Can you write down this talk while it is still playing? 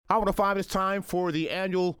Hour to 5 is time for the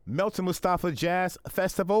annual Melton Mustafa Jazz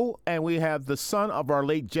Festival, and we have the son of our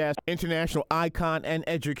late jazz international icon and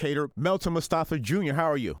educator, Melton Mustafa Jr.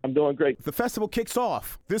 How are you? I'm doing great. The festival kicks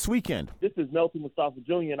off this weekend. This is Melton Mustafa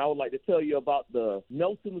Jr., and I would like to tell you about the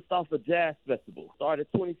Melton Mustafa Jazz Festival. Started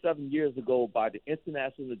 27 years ago by the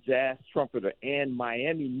international jazz trumpeter and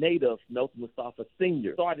Miami native Melton Mustafa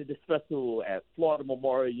Sr. Started this festival at Florida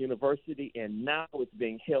Memorial University, and now it's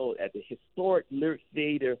being held at the historic Lyric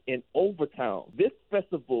Theater in Overtown. This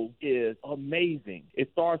festival is amazing. It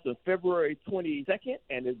starts on February 22nd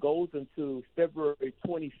and it goes into February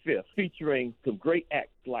 25th, featuring some great acts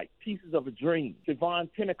like Pieces of a Dream, Siobhan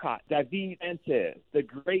Pennicott, David Sanchez, the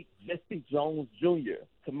great Jesse Jones Jr.,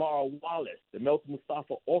 Tamara Wallace, the Melton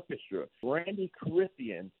Mustafa Orchestra, Randy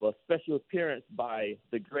Carrithian, a special appearance by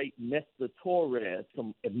the great Nestor Torres,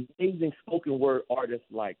 some amazing spoken word artists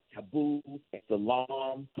like Taboo and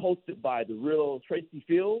Salam, hosted by the real Tracy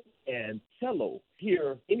Fields, and cello.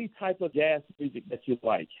 Hear any type of jazz music that you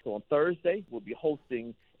like. So on Thursday, we'll be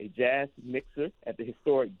hosting a jazz mixer at the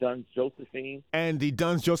historic Dunn Josephine. And the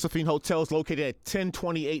Dunn's Josephine Hotel is located at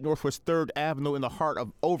 1028 Northwest 3rd Avenue in the heart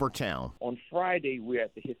of Overtown. On Friday, we're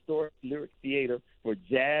at the historic Lyric Theater for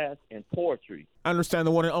jazz and poetry. I understand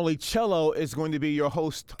the one and only Cello is going to be your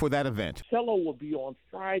host for that event. Cello will be on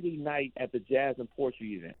Friday night at the Jazz and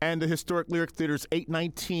Poetry event. And the historic Lyric Theater's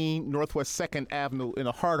 819 Northwest 2nd Avenue in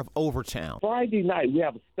the heart of Overtown. Friday night, we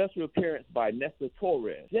have a special appearance by Nestor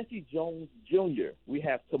Torres, Jesse Jones Jr. We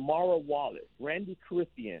have Tamara Wallace, Randy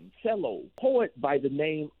Carrithian, cello, poet by the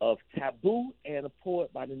name of Taboo, and a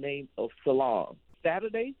poet by the name of Salam.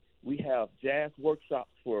 Saturday, we have jazz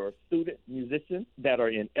workshops for student musicians that are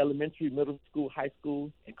in elementary, middle school, high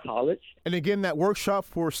school, and college. And again, that workshop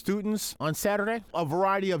for students on Saturday, a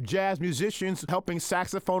variety of jazz musicians helping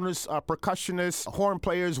saxophonists, percussionists, horn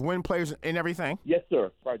players, wind players, and everything. Yes,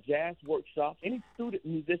 sir. For our jazz workshop, any student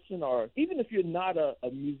musician, or even if you're not a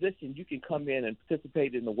musician, you can come in and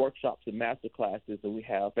participate in the workshops and master classes, and we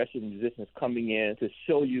have special musicians coming in to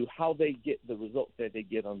show you how they get the results that they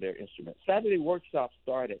get on their instruments. Saturday workshops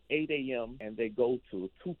start at 8 a.m. and they go to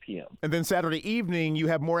 2 p.m. And then Saturday evening, you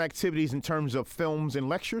have more activities in terms of films and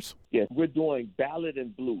lectures? Yes, we're doing Ballad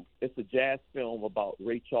and Blue. It's a jazz film about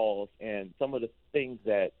Ray Charles and some of the things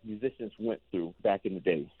that musicians went through back in the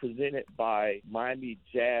day. Presented by Miami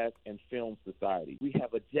Jazz and Film Society. We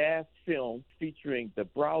have a jazz film featuring the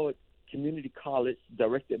Broward Community College,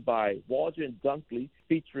 directed by Waldron Dunkley,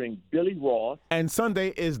 featuring Billy Ross. And Sunday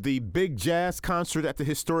is the big jazz concert at the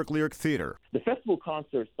historic Lyric Theater. The festival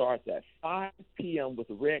concert starts at 5 p.m. with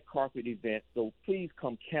a red carpet event, so please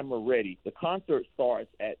come camera ready. The concert starts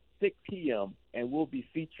at 6 p.m. and we'll be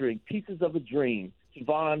featuring Pieces of a Dream,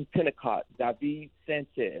 Siobhan Pennicott, David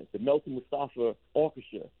Sanchez, the Melton Mustafa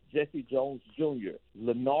Orchestra, Jesse Jones Jr.,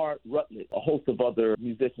 Leonard Rutledge, a host of other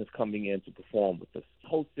musicians coming in to perform with us,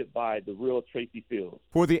 hosted by the real Tracy Fields.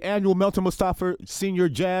 For the annual Melton Mustafa Senior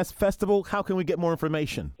Jazz Festival, how can we get more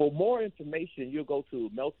information? For more information, you'll go to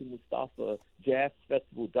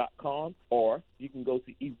meltonmustafajazzfestival.com, or you can go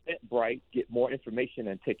to Eventbrite, get more information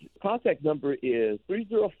and tickets. The contact number is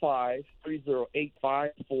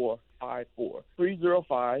 305-308-5454.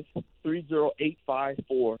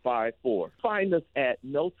 305-308-5454. Find us at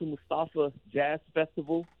Melton Mustafa Jazz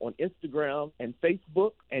Festival on Instagram and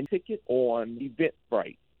Facebook, and ticket on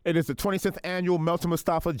Eventbrite. It is the 26th annual Melton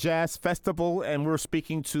Mustafa Jazz Festival, and we're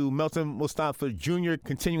speaking to Melton Mustafa Jr.,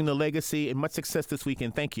 continuing the legacy, and much success this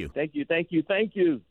weekend. Thank you. Thank you.